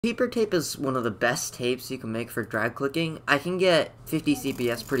Paper tape is one of the best tapes you can make for drag clicking. I can get 50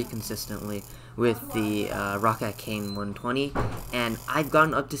 CPS pretty consistently with the Rocket Cane 120, and I've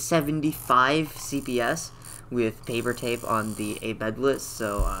gotten up to 75 CPS with paper tape on the Abedless,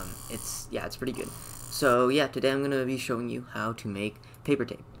 so it's pretty good. So yeah, today I'm going to be showing you how to make paper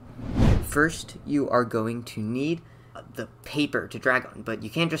tape. First, you are going to need the paper to drag on, but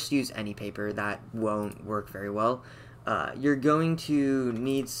you can't just use any paper. That won't work very well. You're going to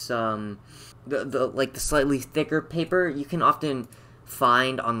need some the slightly thicker paper you can often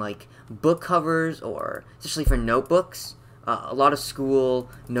find on like book covers, or especially for notebooks. A lot of school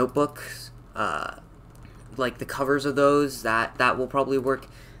notebooks, like the covers of those, that will probably work.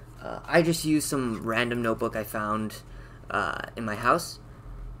 I just used some random notebook I found in my house.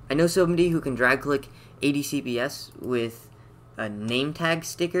 I know somebody who can drag click 80 CPS with a name tag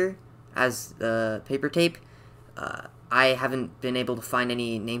sticker as the paper tape. I haven't been able to find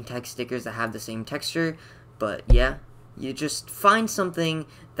any name tag stickers that have the same texture, but yeah, you just find something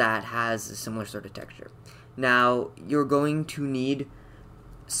that has a similar sort of texture. Now, you're going to need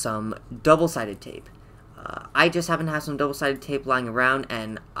some double-sided tape. I just happen to have some double-sided tape lying around,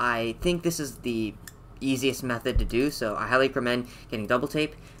 and I think this is the easiest method to do, so I highly recommend getting double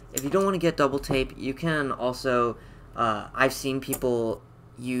tape. If you don't want to get double tape, you can also, I've seen people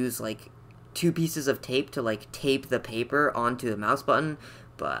use like 2 pieces of tape to like tape the paper onto the mouse button,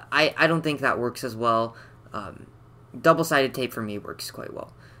 but I don't think that works as well. Double-sided tape for me works quite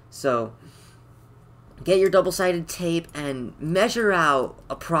well. So get your double-sided tape and measure out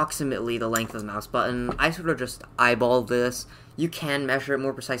approximately the length of the mouse button. I sort of just eyeball this. You can measure it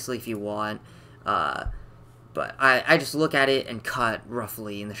more precisely if you want, but I just look at it and cut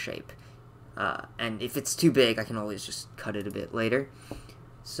roughly in the shape. And if it's too big, I can always just cut it a bit later.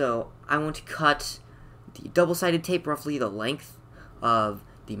 So I want to cut the double-sided tape roughly the length of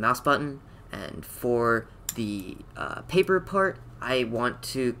the mouse button, and for the paper part, I want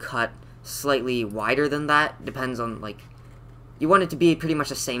to cut slightly wider than that. Depends on, like, you want it to be pretty much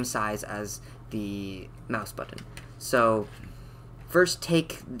the same size as the mouse button. So first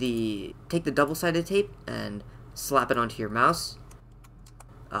take the double-sided tape and slap it onto your mouse.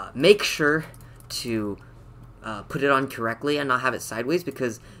 Make sure to put it on correctly and not have it sideways,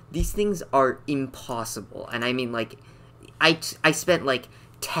 because these things are impossible. And I mean, like, I spent like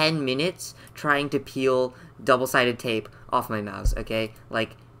 10 minutes trying to peel double-sided tape off my mouse, okay?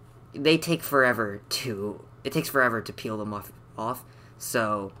 Like, it takes forever to peel them off,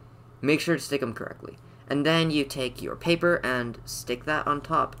 so make sure to stick them correctly. And then you take your paper and stick that on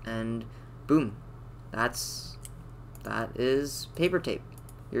top, and boom, that is paper tape.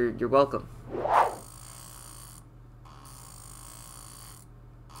 You're welcome.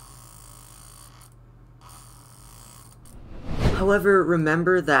 However,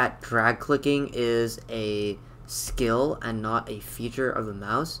 remember that drag clicking is a skill and not a feature of the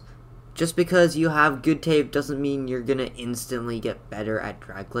mouse. Just because you have good tape doesn't mean you're gonna instantly get better at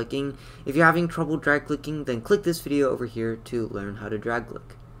drag clicking. If you're having trouble drag clicking, then click this video over here to learn how to drag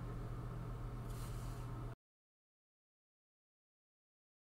click.